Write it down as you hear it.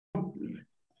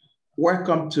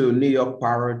Welcome to New York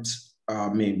Parrot,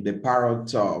 the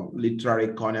Parrot literary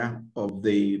corner of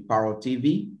the Parrot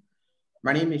TV.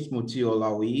 My name is Mutiu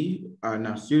Olawuyi, and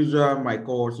as usual, my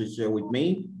co-host is here with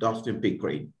me, Dustin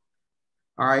Pickering.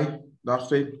 Hi,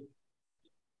 Dustin.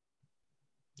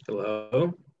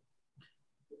 Hello.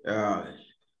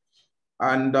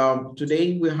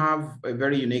 Today we have a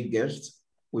very unique guest.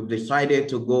 We've decided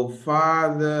to go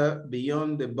farther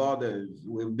beyond the borders.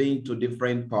 We've been to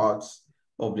different parts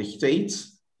of the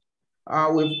States.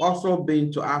 We've also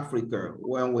been to Africa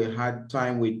when we had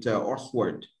time with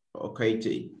Oswald or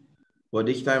Katie. But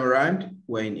this time around,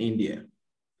 we're in India.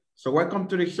 So welcome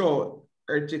to the show,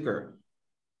 Irtika.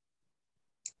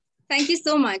 Thank you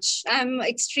so much. I'm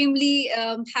extremely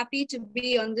happy to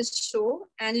be on this show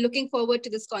and looking forward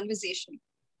to this conversation.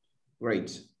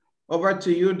 Great. Over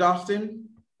to you, Dustin.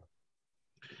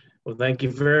 Well, thank you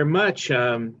very much.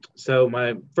 So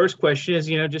my first question is,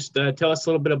 just tell us a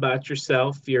little bit about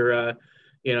yourself, your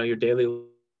daily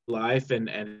life and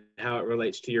how it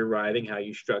relates to your writing, how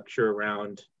you structure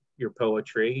around your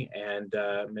poetry, and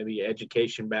maybe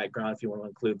education background, if you want to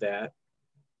include that.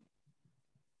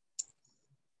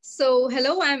 So,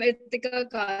 hello, I'm Irtika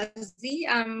Kazi.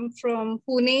 I'm from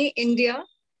Pune, India.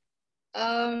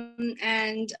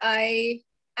 And I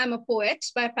am a poet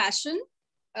by passion.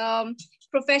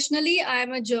 Professionally,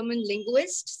 I'm a German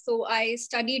linguist. So I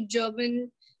studied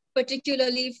German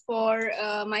particularly for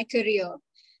my career.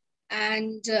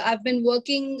 And I've been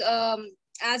working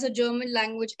as a German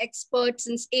language expert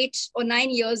since 8 or 9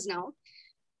 years now.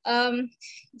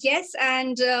 Yes,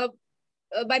 and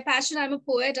by passion, I'm a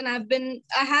poet, and I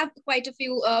have quite a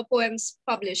few poems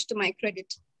published to my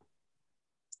credit.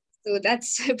 So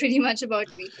that's pretty much about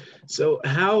me. So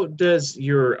how does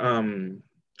your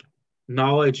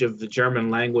knowledge of the German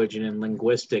language and in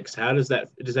linguistics, does that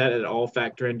at all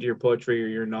factor into your poetry or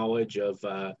your knowledge of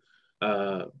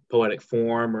poetic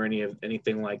form or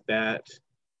anything like that?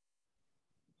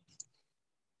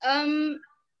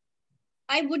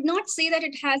 I would not say that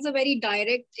it has a very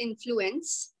direct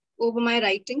influence over my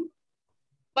writing,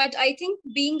 but I think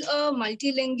being a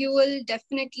multilingual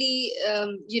definitely,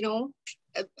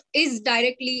 is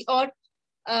directly or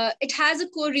it has a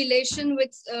correlation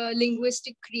with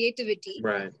linguistic creativity,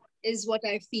 right? Is what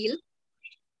I feel.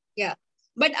 Yeah.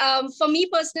 But for me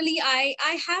personally, I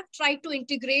have tried to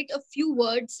integrate a few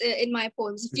words in my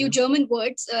poems, a few German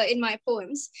words in my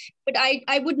poems. But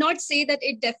I would not say that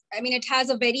it has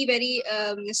a very, very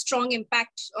strong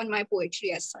impact on my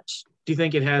poetry as such. Do you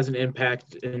think it has an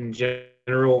impact in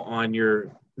general on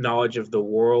your knowledge of the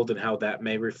world and how that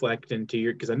may reflect into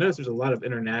your, because I notice there's a lot of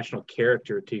international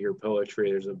character to your poetry.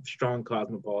 There's a strong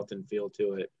cosmopolitan feel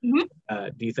to it.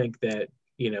 Do you think that,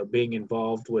 being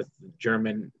involved with the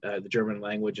German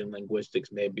language and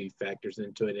linguistics maybe factors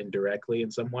into it indirectly in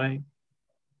some way?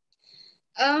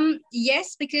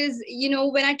 Yes, because,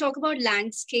 when I talk about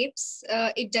landscapes,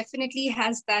 it definitely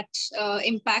has that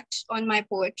impact on my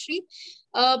poetry.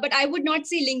 But I would not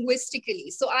say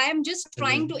linguistically. So I am just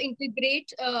trying to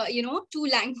integrate, two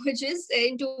languages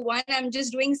into one. I'm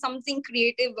just doing something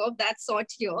creative of that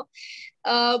sort here.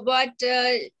 I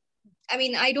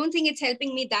don't think it's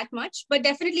helping me that much, but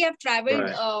definitely I've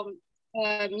traveled,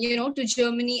 to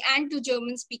Germany and to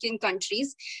German-speaking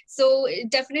countries. So it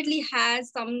definitely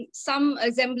has some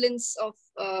semblance of,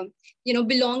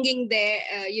 belonging there,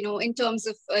 in terms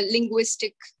of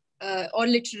linguistic or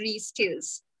literary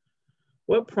skills.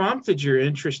 What prompted your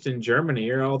interest in Germany?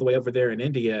 You're all the way over there in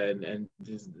India, and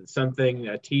something,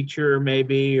 a teacher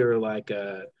maybe, or like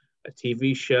a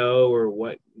TV show, or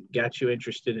what got you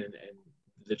interested in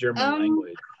the German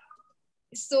language?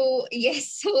 So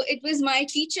yes, so it was my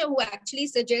teacher who actually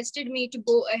suggested me to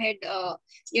go ahead, to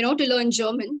learn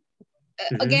German.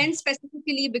 Again,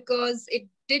 specifically because it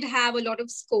did have a lot of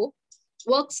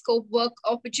work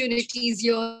opportunities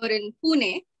here in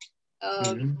Pune.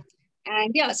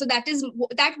 And yeah, so that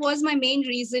was my main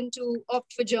reason to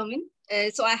opt for German.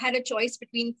 So I had a choice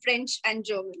between French and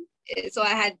German. So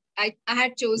I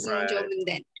had chosen German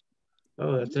then.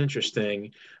 Oh, that's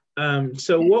interesting.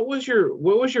 So what was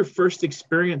your first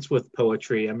experience with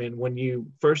poetry? I mean, when you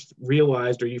first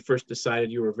realized or you first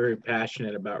decided you were very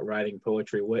passionate about writing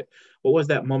poetry, what was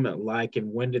that moment like,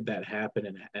 and when did that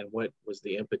happen, and what was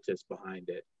the impetus behind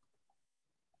it?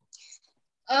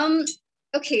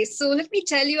 Okay, so let me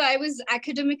tell you, I was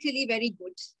academically very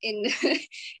good in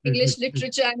English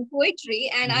literature and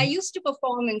poetry, and I used to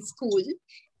perform in school,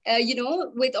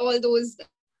 with all those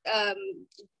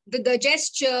the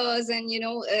gestures and,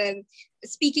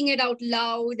 speaking it out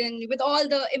loud and with all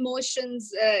the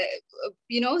emotions,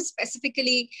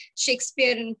 specifically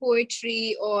Shakespearean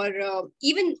poetry or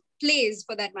even plays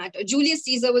for that matter. Julius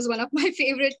Caesar was one of my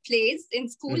favorite plays in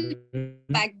school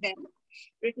back then,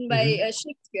 written by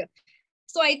Shakespeare.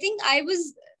 So I think I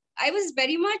was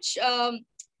very much,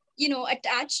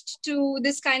 attached to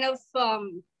this kind of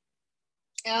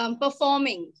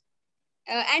performing.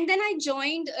 And then I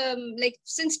joined,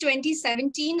 since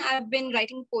 2017, I've been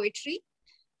writing poetry.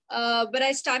 But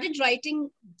I started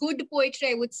writing good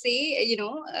poetry, I would say,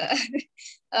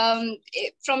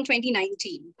 from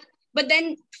 2019. But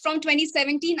then from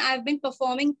 2017, I've been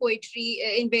performing poetry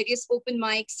in various open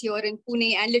mics here in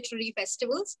Pune and literary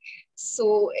festivals.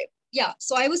 So yeah,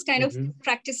 so I was kind of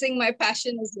practicing my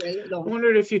passion as well. I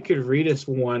wondered if you could read us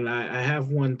one. I have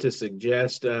one to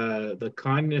suggest. The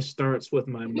kindness starts with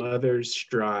my mother's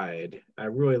stride. I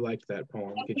really liked that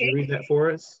poem. Okay. Could you read that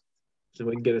for us? So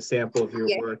we can get a sample of your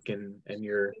work and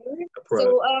your approach.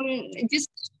 So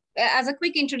just as a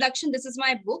quick introduction, this is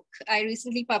my book. I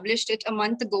recently published it a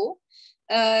month ago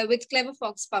with Clever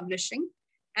Fox Publishing.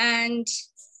 And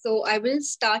so I will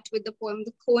start with the poem.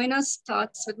 The Koina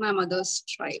starts with my mother's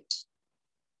stride.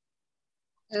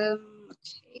 The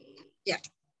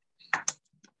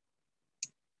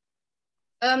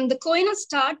Koina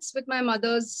starts with my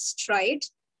mother's stride.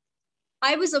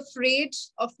 I was afraid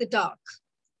of the dark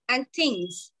and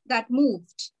things that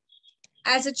moved.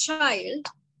 As a child,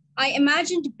 I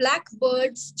imagined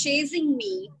blackbirds chasing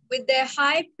me with their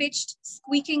high-pitched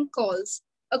squeaking calls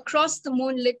across the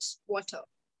moonlit water.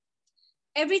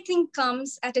 Everything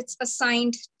comes at its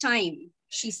assigned time,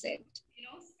 she said.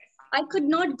 I could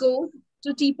not go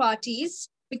to tea parties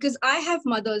because I have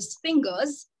mother's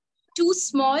fingers too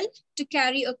small to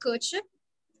carry a kerchief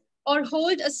or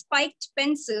hold a spiked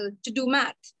pencil to do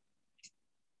math.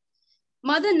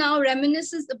 Mother now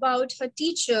reminisces about her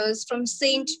teachers from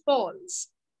St. Paul's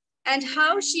and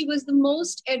how she was the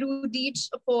most erudite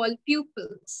of all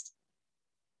pupils.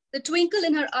 The twinkle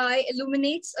in her eye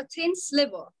illuminates a thin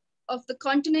sliver of the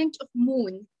continent of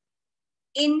moon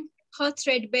in her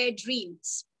threadbare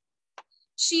dreams.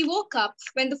 She woke up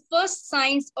when the first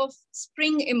signs of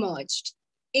spring emerged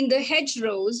in the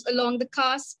hedgerows along the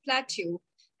Kars Plateau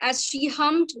as she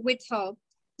hummed with her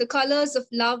the colors of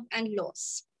love and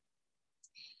loss.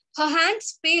 Her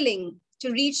hands failing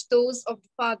to reach those of the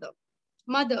father.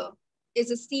 Mother is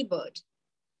a seabird,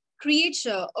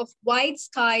 creature of wide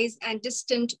skies and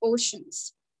distant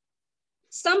oceans.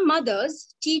 Some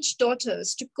mothers teach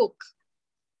daughters to cook.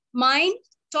 Mine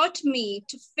taught me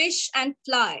to fish and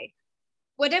fly.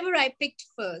 Whatever I picked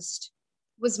first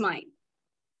was mine.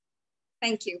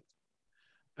 Thank you.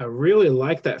 I really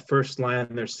like that first line.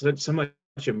 There's so much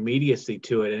immediacy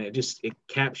to it, and it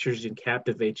captures and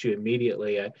captivates you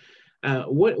immediately.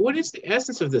 What is the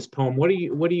essence of this poem? What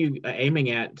are you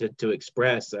aiming at to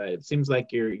express? It seems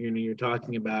like you're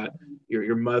talking about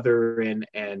your mother and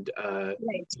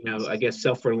right. I guess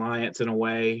self-reliance in a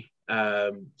way.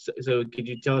 So could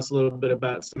you tell us a little bit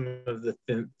about some of the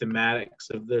thematics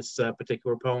of this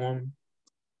particular poem?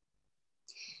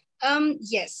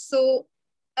 Yes. So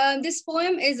this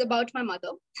poem is about my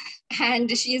mother,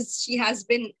 and she has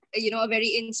been a very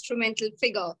instrumental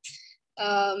figure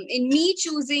in me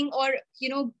choosing or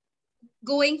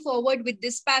going forward with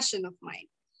this passion of mine.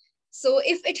 So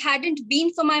if it hadn't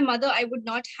been for my mother, I would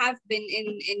not have been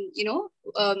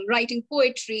in writing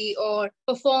poetry or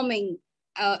performing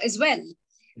as well.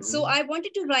 Mm-hmm. So I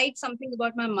wanted to write something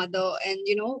about my mother and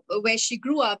where she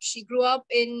grew up. She grew up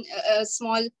in a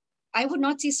small, I would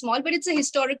not say small, but it's a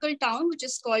historical town which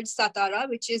is called Satara,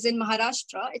 which is in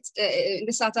Maharashtra. It's in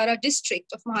the Satara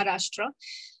district of Maharashtra,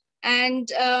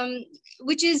 and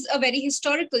which is a very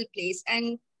historical place.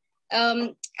 And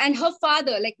her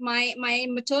father, like my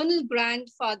maternal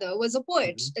grandfather, was a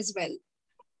poet mm-hmm. as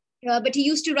well, but he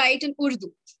used to write in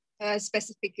Urdu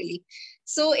specifically.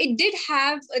 So it did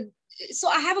have so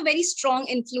I have a very strong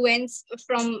influence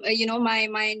from my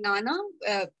nana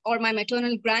or my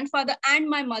maternal grandfather and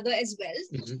my mother as well,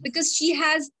 mm-hmm. because she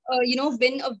has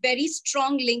been a very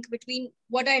strong link between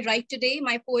what I write today,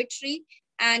 my poetry,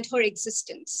 and her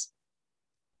existence.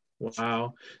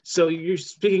 Wow. So you're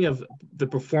speaking of the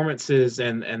performances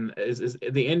and is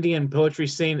the Indian poetry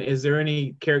scene, is there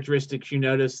any characteristics you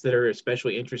notice that are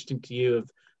especially interesting to you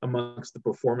amongst the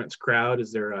performance crowd?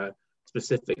 Is there a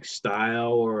specific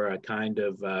style or a kind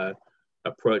of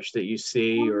approach that you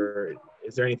see, or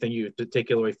is there anything you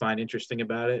particularly find interesting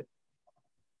about it?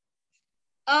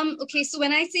 Okay, so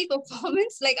when I say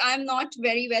performance, like I'm not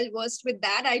very well versed with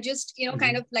that. I just,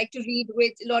 kind of like to read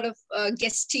with a lot of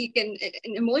gestique and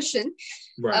emotion.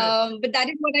 Right. But that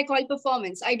is what I call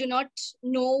performance. I do not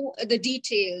know the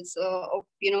details of,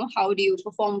 how do you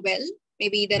perform well.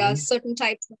 Maybe there are certain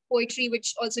types of poetry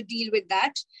which also deal with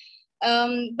that.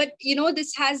 But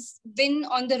this has been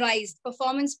on the rise.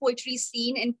 Performance poetry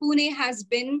scene in Pune has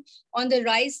been on the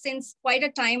rise since quite a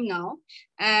time now,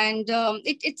 and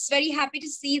it's very happy to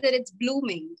see that it's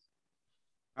blooming.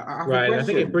 I have a Right. I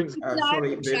think it question. brings. People are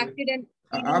Sorry, babe. attracted and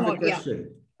I have a more. Yeah.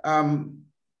 question.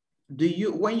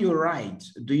 When you write,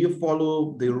 do you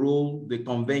follow the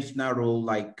conventional rule?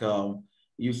 Like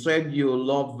you said, you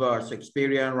love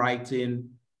Shakespearean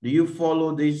writing. Do you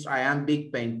follow this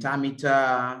iambic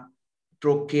pentameter,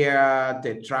 trochlea,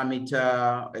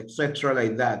 tetrameter, etc.,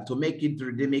 like that, to make it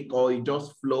rhythmic, or you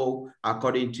just flow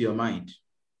according to your mind?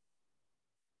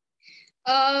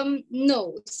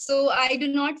 No, so I do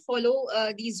not follow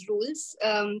these rules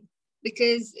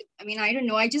because I don't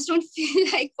know. I just don't feel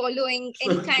like following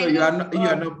any kind so of. You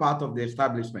are not part of the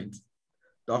establishment.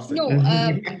 No,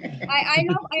 I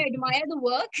admire the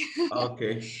work.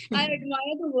 Okay. I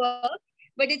admire the work,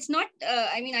 but it's not.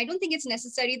 I don't think it's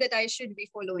necessary that I should be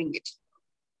following it.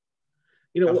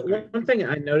 One thing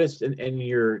I noticed in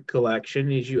your collection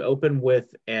is you open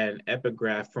with an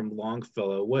epigraph from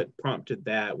Longfellow. What prompted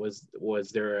that? Was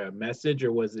there a message,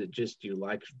 or was it just you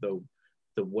liked the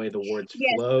way the words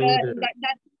flowed?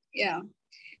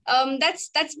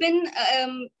 That's been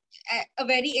a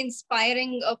very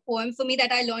inspiring poem for me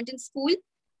that I learned in school.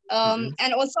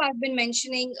 And also I've been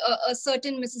mentioning a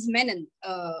certain Mrs. Menon,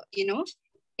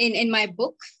 in my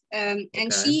book.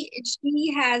 And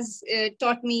she has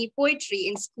taught me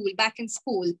poetry back in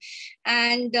school.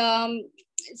 And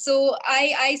so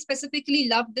I specifically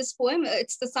love this poem.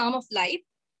 It's the Psalm of Life.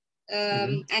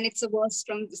 And it's a verse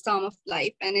from the Psalm of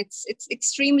Life, and it's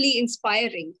extremely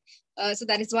inspiring. So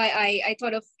that is why I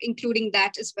thought of including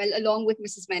that as well, along with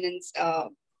Mrs. Menon's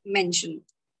mention.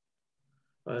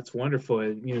 Well, that's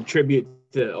wonderful. Tribute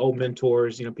to old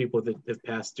mentors, people that have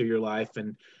passed through your life,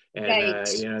 and right.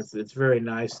 It's very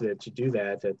nice that you do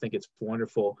that. I think it's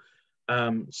wonderful.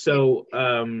 What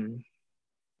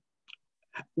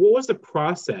was the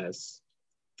process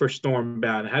for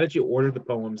Stormbound? How did you order the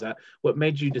poems out? What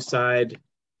made you decide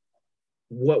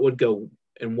what would go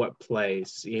in what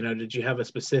place? Did you have a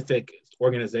specific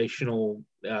organizational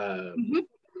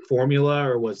formula,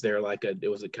 or was there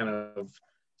was it kind of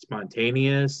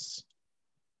spontaneous?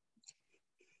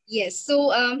 Yes.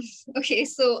 So, okay.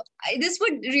 So this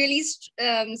would really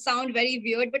sound very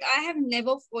weird, but I have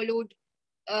never followed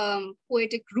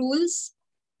poetic rules.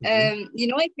 If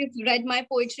you've read my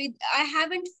poetry, I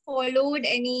haven't followed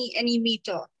any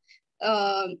meter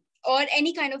or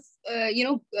any kind of,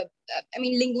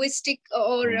 linguistic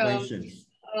or right.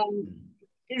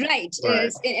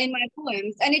 In my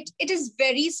poems, and it is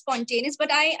very spontaneous.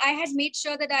 But I had made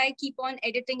sure that I keep on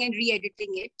editing and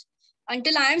re-editing it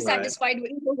until I am satisfied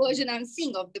with the version I'm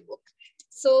seeing of the book.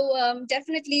 So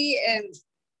definitely,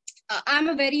 I'm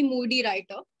a very moody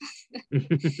writer.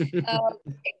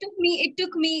 It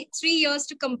took me 3 years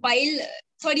to compile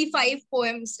 35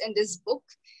 poems in this book,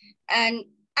 and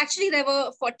actually there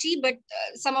were 40, but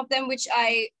some of them which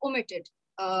I omitted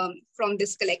from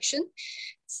this collection.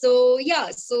 So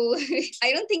yeah, so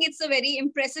I don't think it's a very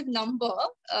impressive number.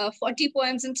 40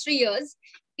 poems in 3 years.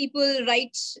 People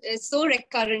write so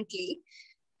recurrently.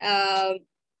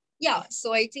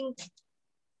 So I think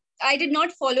I did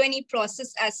not follow any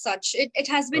process as such. It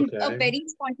has been a very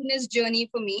spontaneous journey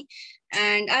for me,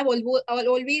 and I'll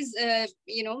always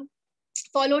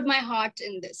followed my heart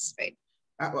in this, right?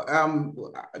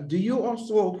 Do you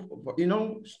also,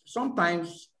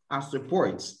 sometimes as a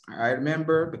poet, I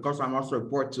remember, because I'm also a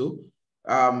poet too,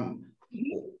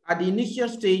 at the initial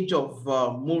stage of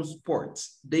most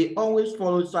sports, they always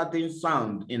follow certain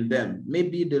sound in them.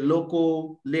 Maybe the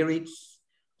local lyrics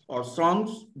or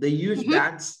songs, they use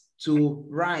that to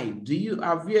rhyme.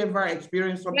 Have you ever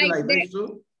experienced something like this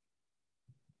too?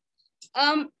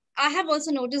 I have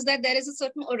also noticed that there is a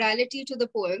certain orality to the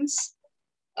poems.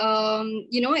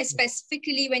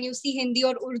 Specifically when you see Hindi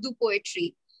or Urdu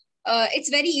poetry. It's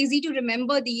very easy to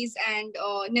remember these and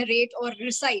narrate or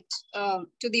recite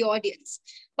to the audience.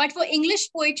 But for English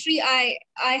poetry, I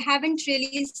haven't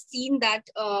really seen that,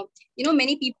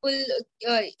 many people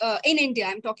in India,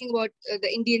 I'm talking about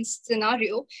the Indian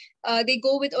scenario, they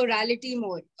go with orality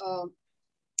more.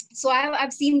 So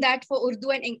I've seen that for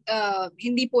Urdu and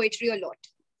Hindi poetry a lot.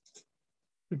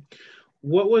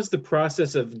 what was the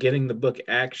process of getting the book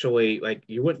actually, like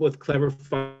you went with Clever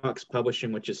Fox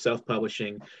Publishing, which is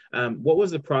self-publishing. What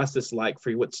was the process like for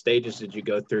you? What stages did you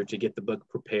go through to get the book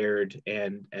prepared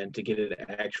and to get it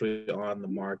actually on the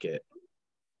market?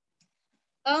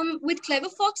 With Clever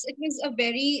Fox, it was a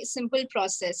very simple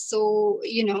process. So,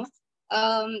 it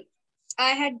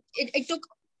took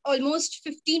almost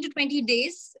 15 to 20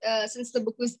 days since the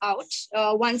book was out,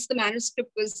 once the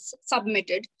manuscript was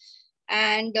submitted.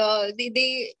 And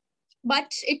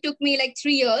but it took me like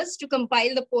 3 years to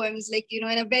compile the poems, in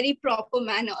a very proper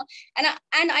manner. And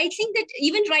I think that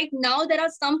even right now, there are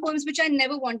some poems which I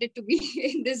never wanted to be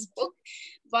in this book,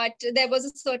 but there was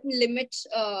a certain limit,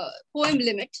 poem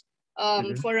limit,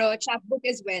 for a chapbook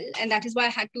as well. And that is why I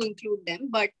had to include them.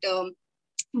 But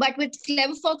with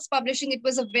Clever Fox Publishing, it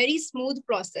was a very smooth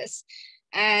process.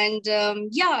 And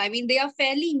they are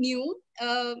fairly new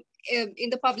in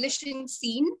the publishing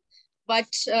scene, but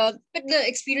the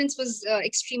experience was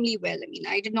extremely well.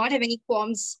 I did not have any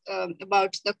qualms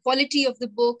about the quality of the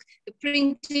book, the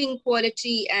printing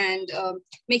quality, and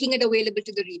making it available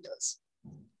to the readers.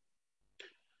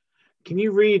 Can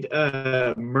you read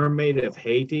Mermaid of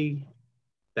Haiti,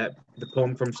 the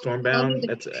poem from Stormbound?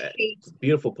 That's a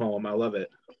beautiful poem. I love it.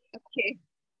 Okay.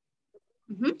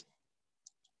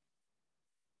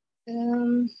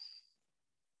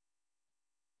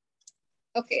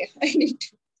 Okay, I need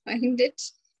to find it.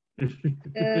 Take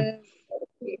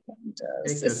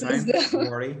your time, don't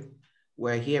worry.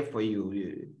 We're here for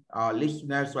you. Our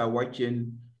listeners are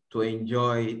watching to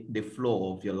enjoy the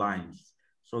flow of your lines.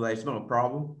 So that's not a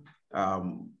problem.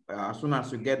 As soon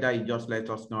as you get that, you just let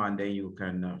us know, and then you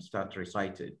can start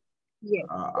reciting. Yeah.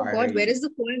 God, where is the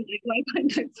poem? Why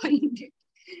can't I find it?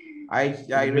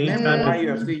 I remember while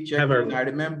you're still checking, I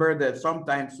remember that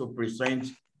sometimes you present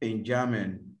in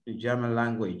German, the German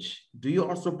language. Do you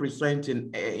also present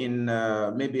in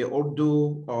maybe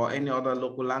Urdu or any other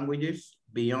local languages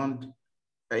beyond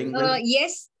English?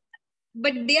 Yes,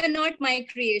 but they are not my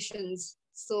creations.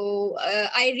 So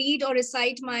I read or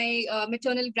recite my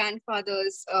maternal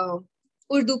grandfather's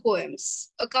Urdu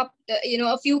poems,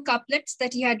 a few couplets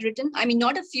that he had written.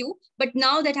 Not a few, but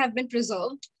now that have been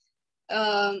preserved.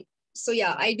 So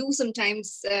yeah, I do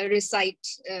sometimes recite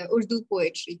Urdu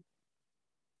poetry.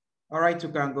 All right, you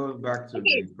can go back to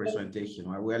the presentation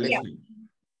while we're listening.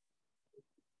 Yeah.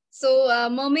 So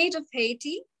Mermaid of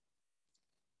Haiti.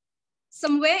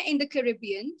 Somewhere in the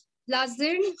Caribbean,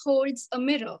 Lazerne holds a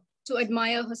mirror to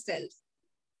admire herself.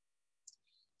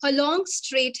 Her long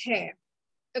straight hair,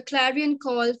 a clarion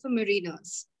call for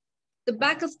mariners. The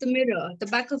back of the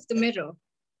mirror,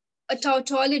 a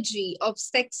tautology of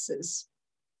sexes.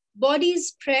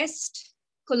 Bodies pressed,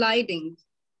 colliding,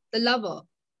 the lover,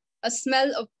 a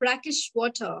smell of brackish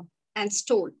water and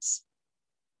stones.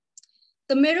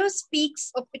 The mirror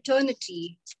speaks of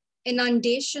eternity,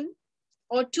 inundation,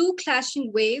 or two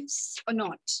clashing waves or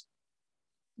not.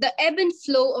 The ebb and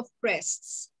flow of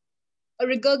breasts, a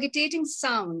regurgitating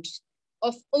sound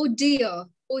of oh dear,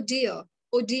 oh dear,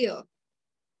 oh dear.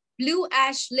 Blue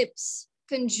ash lips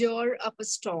conjure up a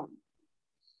storm.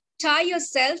 Tie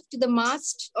yourself to the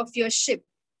mast of your ship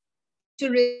to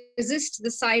resist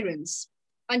the sirens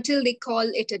until they call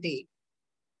it a day.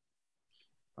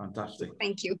 Fantastic.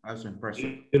 Thank you. That's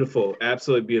impressive. Beautiful,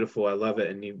 absolutely beautiful. I love it,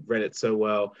 and you read it so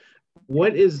well.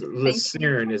 What is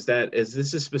Lazerne? Is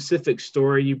this a specific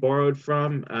story you borrowed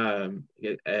from?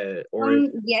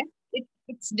 Yes,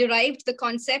 it's derived. The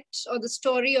concept or the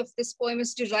story of this poem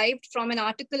is derived from an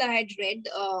article I had read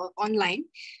online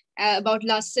about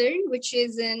Lazerne, which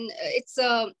is it's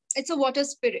a water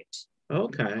spirit.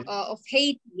 Okay. Of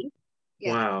Haiti.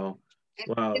 Yeah. Wow.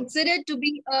 Wow. Considered to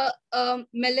be a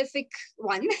malefic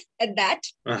one at that.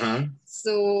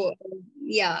 So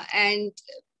yeah, and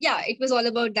yeah, it was all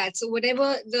about that. So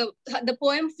whatever the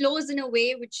poem flows in a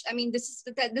way which,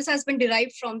 this has been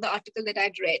derived from the article that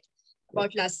I'd read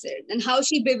about Lazerne and how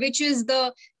she bewitches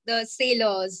the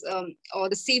sailors or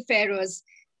the seafarers.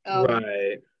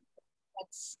 Right.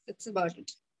 That's about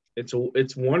it.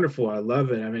 It's wonderful. I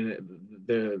love it.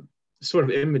 The sort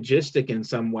of imagistic in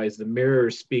some ways. The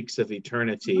mirror speaks of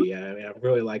eternity. I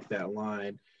really like that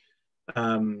line.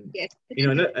 Yes.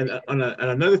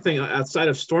 Another thing outside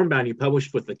of Stormbound, you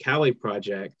published with the Cali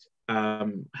Project.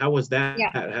 How was that? Yeah.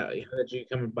 How did you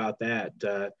come about that?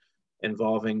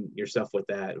 Involving yourself with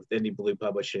that, with Indie Blue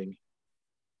Publishing?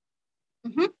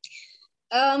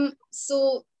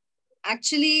 So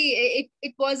actually,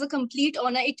 it was a complete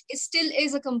honor. It still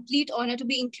is a complete honor to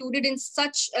be included in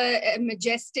such a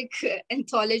majestic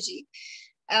anthology.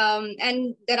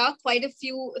 And there are quite a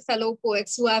few fellow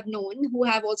poets who I've known who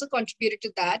have also contributed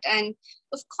to that. And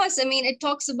of course, I mean, it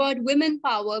talks about women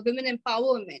power, women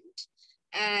empowerment.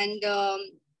 And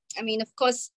I mean, of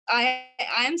course, I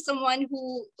am someone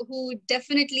who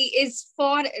definitely is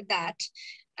for that.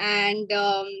 And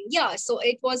yeah, so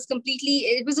it was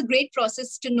a great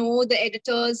process to know the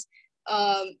editors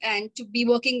and to be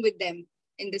working with them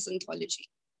in this anthology.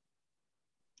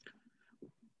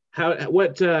 How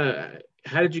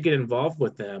did you get involved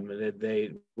with them?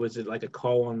 Was it like a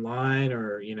call online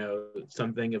or, you know,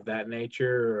 something of that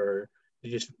nature, or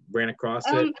you just ran across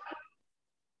it?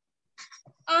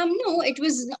 No, it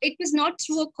was not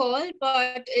through a call,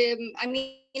 but I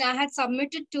mean, I had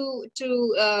submitted to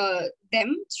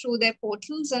them through their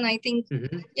portals, and I think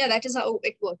yeah, that is how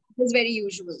it worked. It was very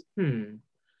usual.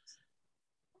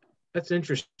 That's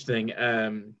interesting.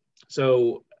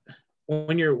 So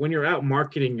when you're out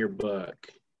marketing your book,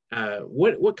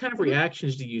 what kind of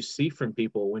reactions do you see from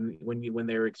people when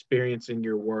they're experiencing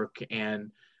your work?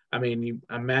 And I mean,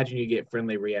 I imagine you get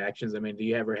friendly reactions. I mean, do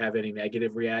you ever have any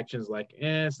negative reactions like,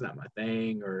 it's not my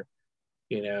thing, or,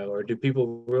 you know, or do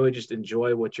people really just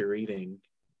enjoy what you're reading?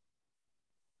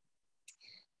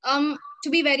 To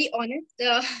be very honest,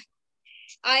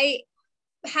 I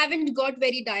haven't got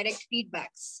very direct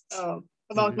feedbacks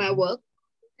about my work.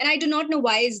 And I do not know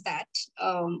why is that.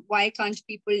 Why can't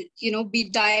people, you know, be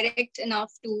direct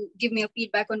enough to give me a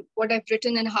feedback on what I've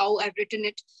written and how I've written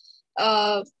it?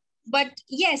 But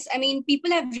yes, I mean,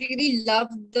 people have really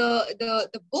loved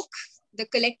the book, the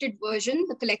collected version,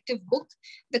 the collective book,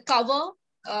 the cover.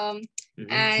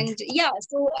 And yeah,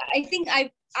 so I think I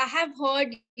have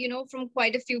heard, you know, from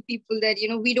quite a few people that, you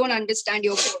know, we don't understand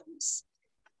your poems.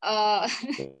 Wow.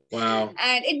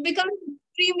 And it becomes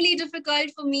extremely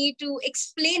difficult for me to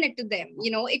explain it to them.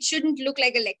 You know, it shouldn't look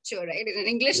like a lecture, right? An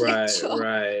English lecture.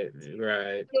 Right.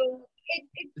 So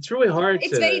it's really hard.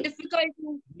 It's very difficult.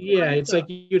 It's like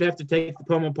you'd have to take the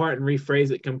poem apart and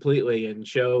rephrase it completely and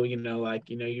show, you know, like,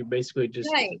 you know, you're basically just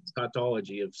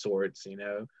tautology of sorts, you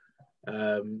know.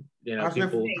 As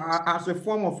a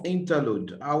form of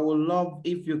interlude, I would love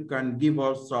if you can give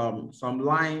us some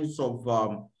lines of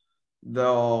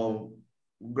the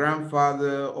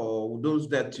grandfather or those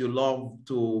that you love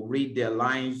to read their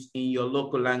lines in your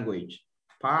local language,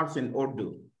 perhaps in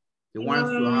Urdu, the ones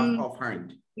you have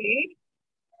offhand.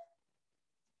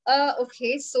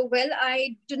 Okay, so well,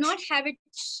 I do not have it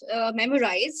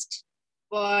memorized,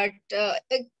 but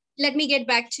let me get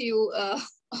back to you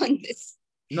on this.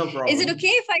 No problem. Is it okay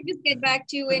if I just get back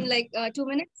to you in like 2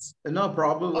 minutes? No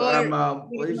problem.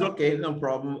 It's okay, no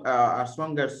problem. As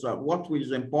long as what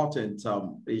is important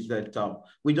is that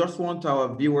we just want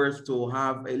our viewers to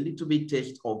have a little bit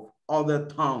taste of other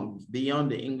tongues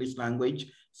beyond the English language,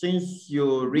 since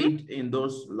you read in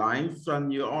those lines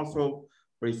and you also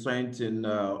present in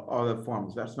other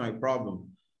forms. That's not a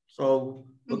problem. So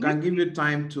we can give you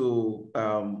time to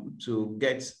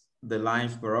get the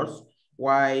lines for us.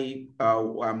 Why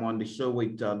I'm on the show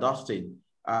with Dustin.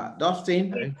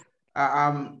 Dustin,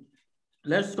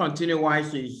 let's continue while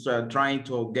she's trying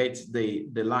to get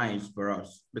the lines for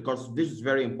us, because this is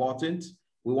very important.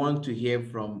 We want to hear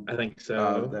from, I think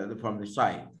so, from the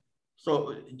side.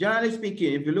 So generally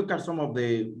speaking, if you look at some of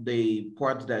the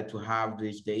poets that we have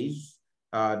these days,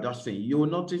 Dustin, you will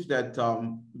notice that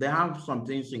they have some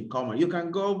things in common. You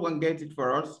can go and get it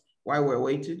for us while we're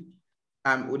waiting.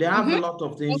 They have a lot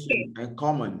of things in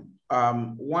common.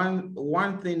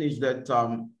 One thing is that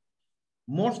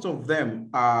most of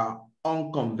them are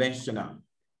unconventional,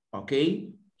 okay?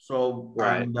 So,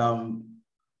 and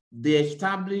the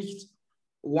established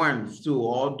ones too,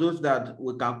 or those that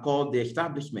we can call the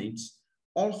establishments,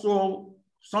 also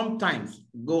sometimes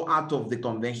go out of the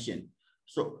convention.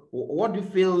 So what do you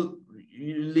feel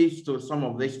leads to some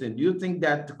of these things? Do you think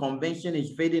that the convention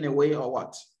is fading away or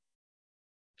what?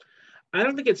 I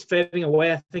don't think it's fading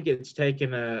away. I think it's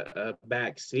taken a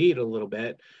back seat a little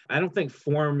bit. I don't think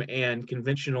form and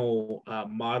conventional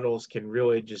models can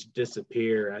really just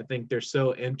disappear. I think they're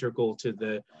so integral to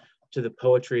the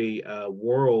poetry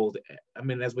world. I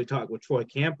mean, as we talked with Troy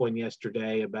Camplin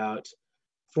yesterday about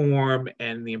form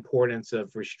and the importance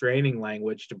of restraining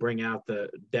language to bring out the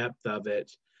depth of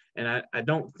it. And I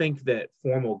don't think that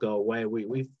form will go away.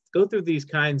 We go through these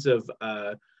kinds of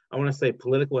I want to say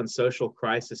political and social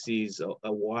crises a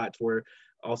lot, where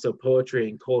also poetry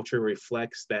and culture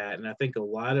reflects that. And I think a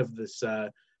lot of this,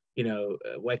 you know,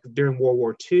 like during World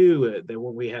War II,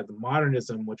 when we had the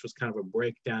modernism, which was kind of a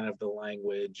breakdown of the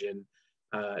language and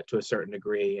to a certain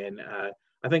degree. And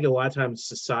I think a lot of times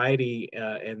society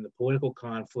and the political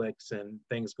conflicts and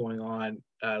things going on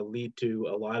lead to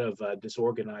a lot of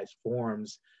disorganized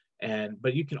forms.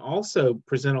 But you can also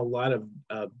present a lot of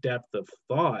depth of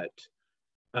thought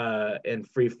in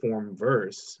free form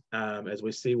verse, as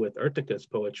we see with Irtika's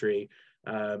poetry.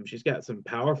 She's got some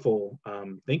powerful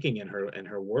thinking in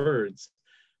her words.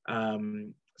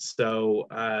 So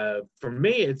for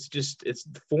me, it's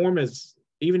the form is,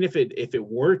 even if it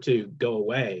were to go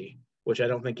away, which I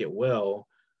don't think it will,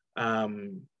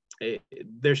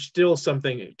 there's still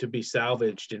something to be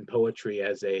salvaged in poetry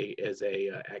as a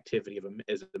activity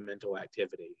as a mental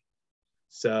activity.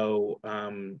 So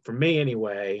for me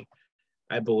anyway,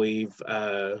 I believe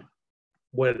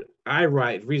what I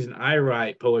write, the reason I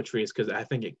write poetry is because I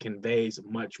think it conveys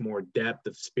much more depth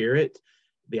of spirit.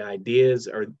 The ideas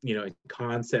or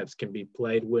concepts can be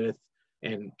played with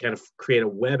and kind of create a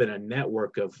web and a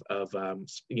network of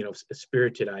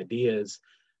spirited ideas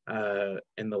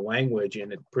in the language,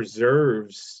 and it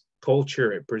preserves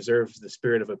culture. It preserves the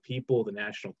spirit of a people, the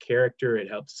national character. It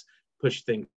helps push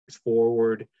things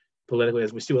forward politically,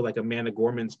 as we see with like Amanda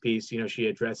Gorman's piece. She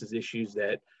addresses issues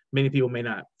that many people may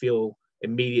not feel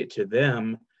immediate to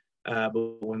them,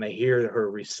 but when they hear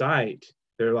her recite,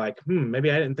 they're like,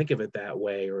 maybe I didn't think of it that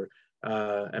way, or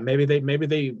and maybe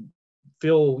they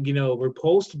feel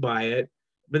repulsed by it,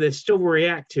 but they still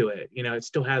react to it. It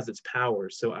still has its power.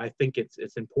 So I think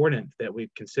it's important that we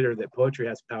consider that poetry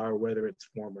has power, whether it's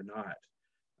form or not.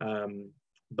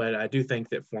 But I do think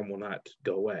that form will not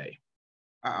go away.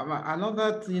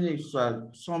 Another thing is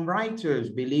some writers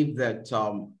believe that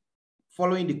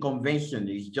following the convention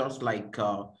is just like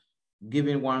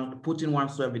putting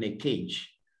oneself in a cage,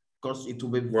 because it will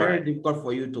be very difficult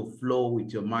for you to flow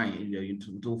with your mind,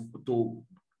 to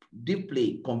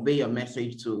deeply convey your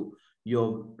message to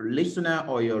your listener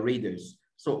or your readers.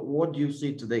 So what do you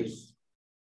say to this?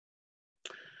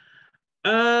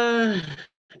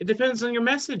 It depends on your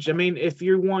message. I mean, if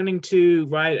you're wanting to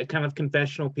write a kind of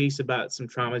confessional piece about some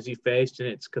traumas you faced and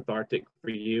it's cathartic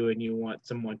for you and you want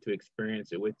someone to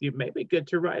experience it with you, maybe good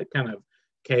to write kind of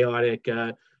chaotic,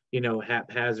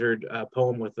 haphazard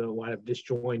poem with a lot of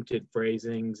disjointed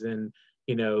phrasings and,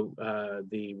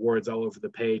 the words all over the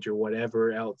page or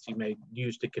whatever else you may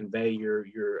use to convey your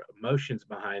emotions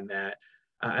behind that.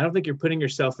 I don't think you're putting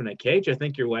yourself in a cage. I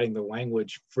think you're letting the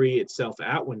language free itself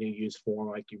out when you use form,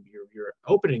 like you're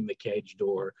opening the cage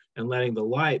door and letting the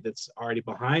light that's already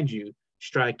behind you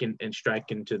strike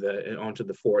onto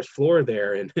the forest floor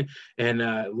there and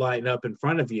lighten up in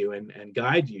front of you and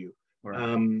guide you.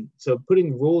 Right. So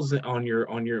putting rules on your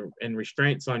and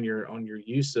restraints on your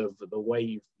use of the way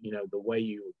you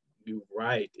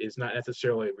write is not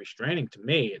necessarily restraining to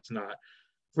me. It's not.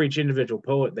 For each individual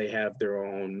poet, they have their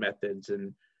own methods,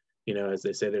 and as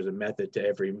they say, there's a method to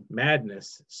every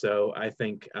madness. So I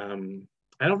think I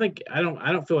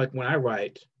don't feel like when I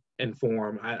write in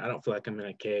form, I don't feel like I'm in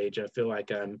a cage. I feel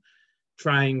like I'm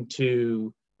trying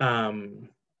to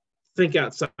think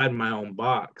outside my own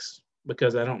box,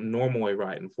 because I don't normally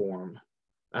write in form.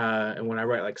 And when I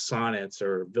write like sonnets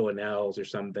or villanelles or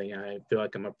something, I feel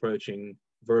like I'm approaching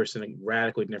verse in a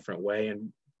radically different way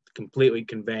and completely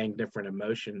conveying different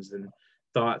emotions and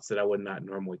thoughts that I would not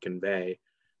normally convey.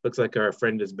 Looks like our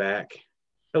friend is back.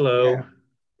 Hello. Yeah.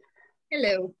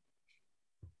 Hello.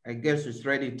 I guess it's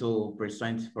ready to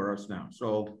present for us now.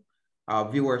 So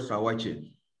our viewers are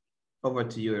watching. Over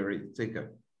to you, Irtika.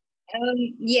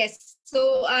 Yes,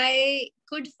 so I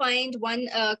could find one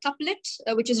couplet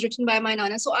which is written by my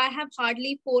Nana. So I have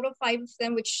hardly 4 or 5 of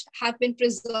them which have been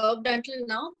preserved until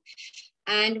now.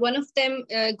 And one of them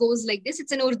goes like this.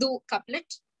 It's an Urdu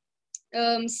couplet.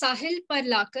 Sahil par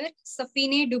lakar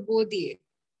safine dubo diye.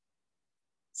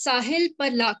 Sahil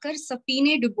par lakar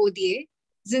safine dubo diye.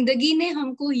 Zindagi ne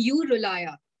humko yu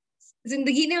rulaya.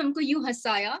 Zindagi ne humko yu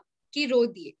hasaya ki ro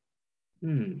diye.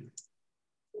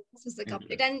 This is the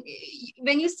couplet. And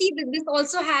when you see that, this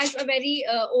also has a very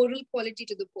oral quality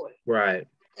to the poem. Right.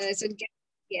 So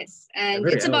yes. And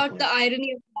it's about the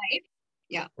irony of life.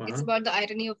 Yeah. It's about the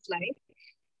irony of life.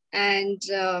 And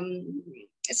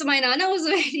so my Nana was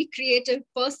a very creative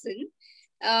person.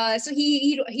 So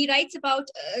he writes about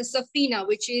Safina,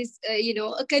 which is,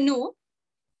 a canoe,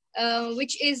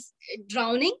 which is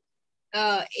drowning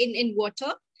in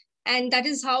water. And that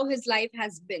is how his life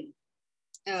has been.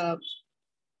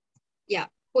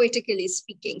 Poetically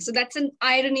speaking. So that's an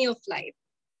irony of life.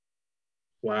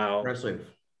 Wow. Impressive.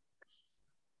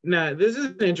 Now, this is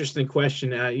an interesting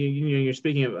question. You're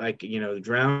speaking of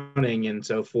drowning and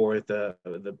so forth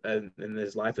in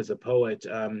his life as a poet.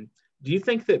 do you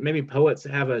think that maybe poets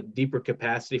have a deeper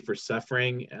capacity for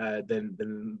suffering than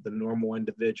the normal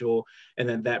individual, and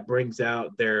then that brings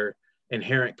out their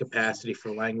inherent capacity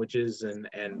for languages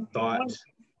and thought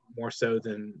more so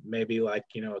than maybe like,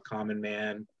 you know, a common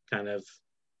man kind of,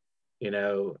 you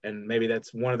know, and maybe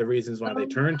that's one of the reasons why they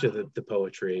turn to the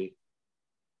poetry?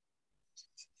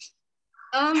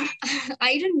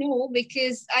 I don't know,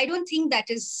 because I don't think that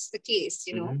is the case,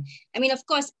 you know. Mm-hmm. I mean, of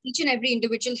course, each and every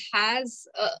individual has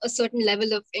a certain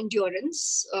level of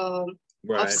endurance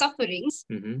Right. of sufferings,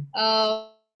 Mm-hmm.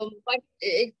 but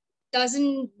it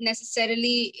doesn't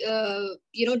necessarily,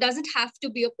 you know, doesn't have to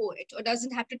be a poet or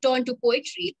doesn't have to turn to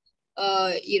poetry,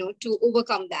 you know, to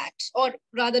overcome that, or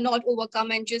rather not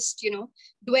overcome and just, you know,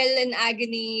 dwell in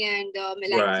agony and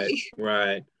melancholy.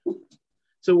 Right.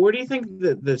 So where do you think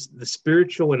that the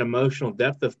spiritual and emotional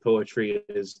depth of poetry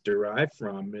is derived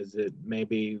from? Is it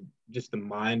maybe just the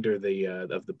mind or the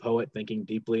of the poet thinking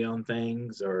deeply on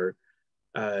things, or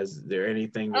is there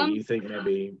anything that you think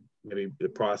maybe the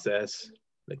process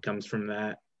that comes from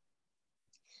that?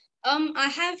 I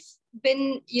have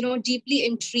been, you know, deeply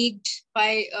intrigued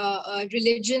by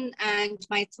religion and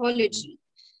mythology.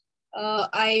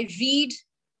 I read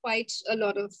quite a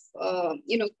lot of,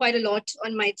 you know, quite a lot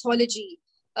on mythology,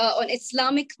 on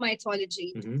Islamic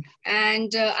mythology. Mm-hmm.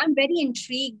 And I'm very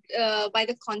intrigued by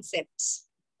the concepts,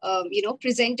 you know,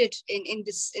 presented in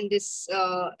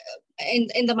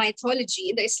the mythology,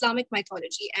 in the Islamic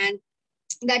mythology. And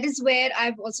that is where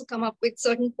I've also come up with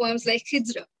certain poems like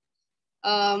Khidra.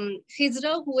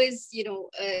 Khidra, who is, you know,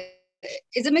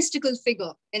 is a mystical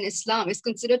figure in Islam, is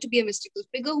considered to be a mystical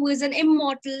figure who is an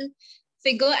immortal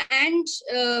figure and,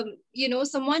 you know,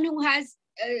 someone who has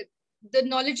the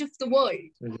knowledge of the world,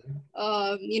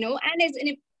 Mm-hmm. you know,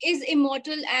 and is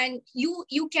immortal. And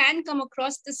you can come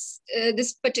across this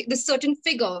certain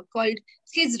figure called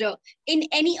Khidra in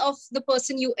any of the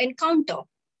person you encounter.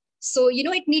 So, you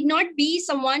know, it need not be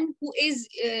someone who is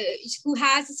who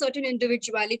has a certain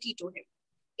individuality to him.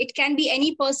 It can be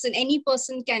any person. Any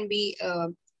person can be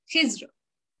Khidra,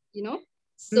 you know.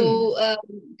 So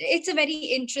it's a very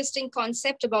interesting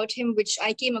concept about him, which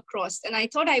I came across, and I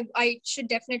thought I should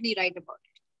definitely write about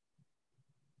it.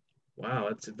 Wow,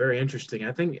 that's very interesting.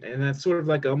 I think, and that's sort of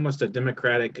like almost a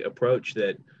democratic approach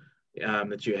that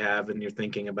that you have, and you're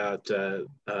thinking about the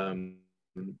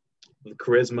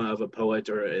charisma of a poet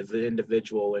or the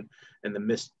individual, and the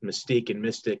mystique and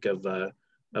mystic of a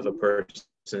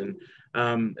person.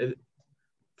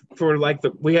 For like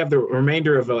we have the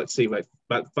remainder of, let's see, like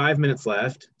about 5 minutes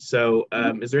left. So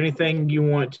is there anything you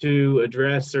want to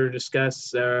address or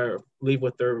discuss or leave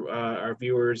with our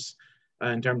viewers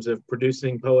in terms of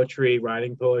producing poetry,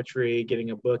 writing poetry,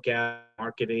 getting a book out,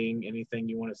 marketing, anything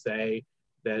you want to say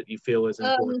that you feel is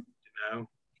important to know?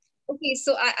 Okay,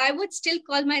 so I would still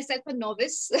call myself a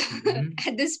novice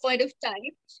at this point of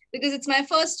time, because it's my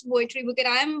first poetry book and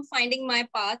I'm finding my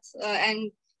path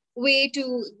and way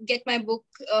to get my book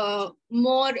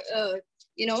more,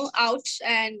 you know, out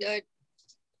and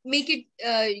make it,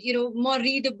 you know, more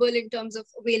readable in terms of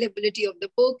availability of the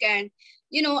book. And,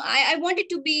 you know, I want it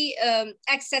to be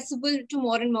accessible to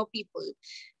more and more people.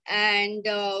 And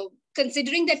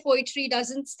considering that poetry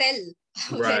doesn't sell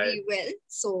very well,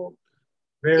 so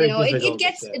very, you know, it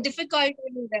gets difficult.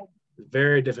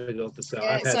 Very difficult to sell.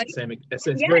 I've had the same. It's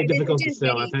very difficult to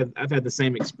sell. I've had the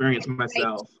same experience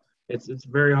myself. Right. It's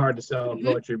very hard to sell a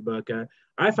poetry book.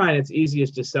 I find it's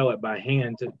easiest to sell it by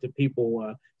hand to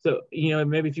people. So, you know,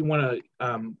 maybe if you want to,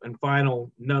 and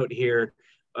final note here,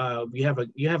 you have a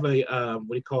what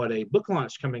do you call it, a book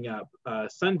launch coming up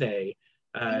Sunday.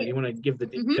 You want to give the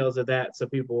details of that so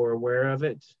people are aware of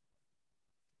it?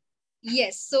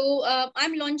 Yes. So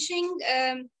I'm launching,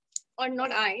 or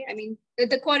not I mean,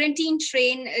 the Quarantine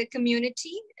Train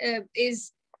community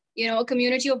is, you know, a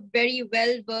community of very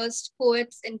well-versed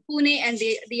poets in Pune, and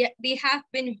they have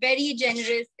been very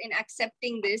generous in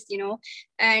accepting this, you know,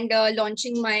 and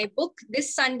launching my book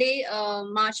this Sunday,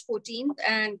 March 14th,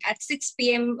 and at 6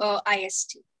 p.m.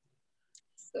 IST.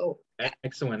 So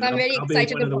excellent. I'm very excited. I'll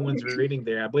be one of the ones reading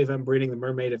there. I believe I'm reading The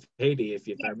Mermaid of Haiti, if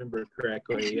I remember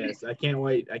correctly. Yes, I can't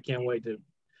wait to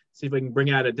see if I can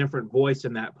bring out a different voice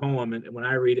in that poem, and when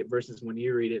I read it versus when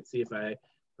you read it, see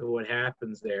what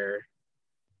happens there.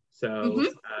 So,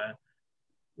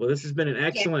 well, this has been an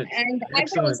excellent. Yes. And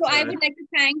I would like to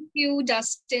thank you,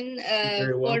 Justin,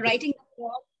 for writing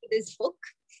this book.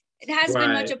 It has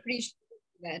been much appreciated.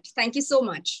 Thank you so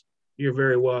much. You're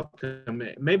very welcome.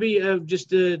 Maybe just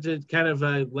to kind of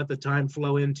let the time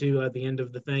flow into the end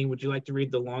of the thing, would you like to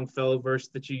read the Longfellow verse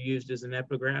that you used as an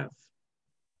epigraph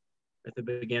at the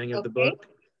beginning of the book?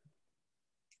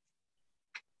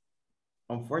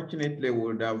 Unfortunately, we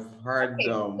would have had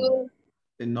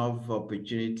enough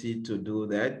opportunity to do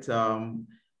that.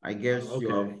 I guess you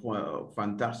have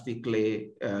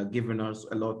fantastically given us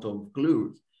a lot of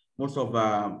clues. Most of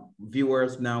our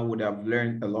viewers now would have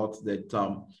learned a lot that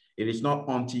it is not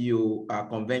until you are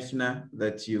conventional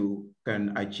that you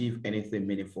can achieve anything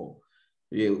meaningful.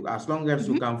 As long as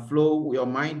you can flow your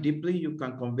mind deeply, you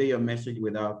can convey your message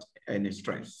without any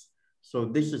stress. So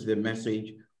this is the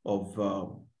message of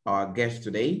our guest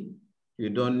today. You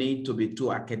don't need to be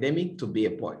too academic to be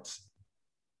a poet.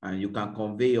 And you can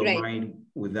convey your mind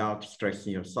without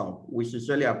stressing yourself. We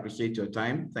sincerely appreciate your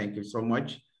time. Thank you so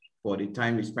much for the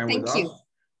time you spent with us.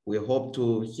 We hope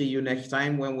to see you next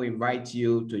time when we invite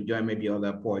you to join maybe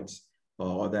other poets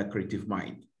or other creative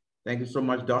mind. Thank you so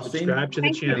much, Dustin. Subscribe to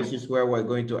the channel. This is where we're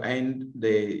going to end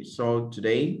the show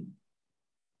today.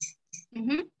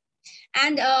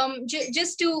 And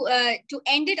just to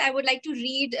end it, I would like to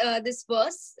read this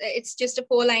verse. It's just a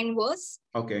 4-line verse.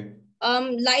 Okay.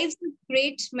 Lives of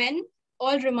great men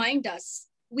all remind us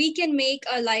we can make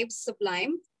our lives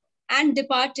sublime, and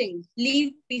departing,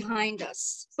 leave behind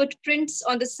us footprints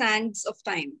on the sands of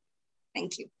time.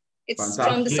 Thank you. It's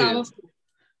from the Psalm of.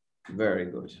 Very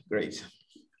good. Great.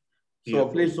 So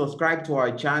please subscribe to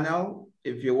our channel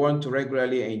if you want to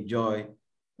regularly enjoy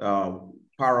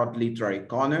Parrot Literary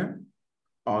Corner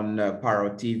on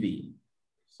Parrot TV.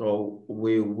 So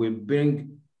we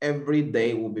bring every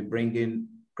day, we'll be bringing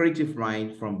creative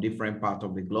minds from different parts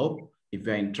of the globe. If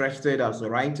you're interested as a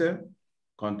writer,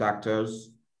 contact us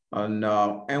on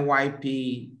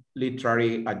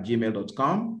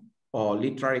nypliterary@gmail.com or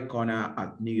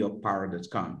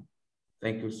literarycorner@newyorkparrot.com.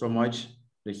 Thank you so much.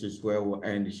 This is where we'll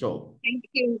end the show. Thank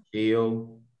you. See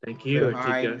you. Thank you.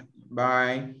 Hi.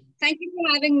 Bye. Thank you for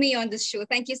having me on this show.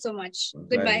 Thank you so much.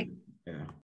 Goodbye. Yeah.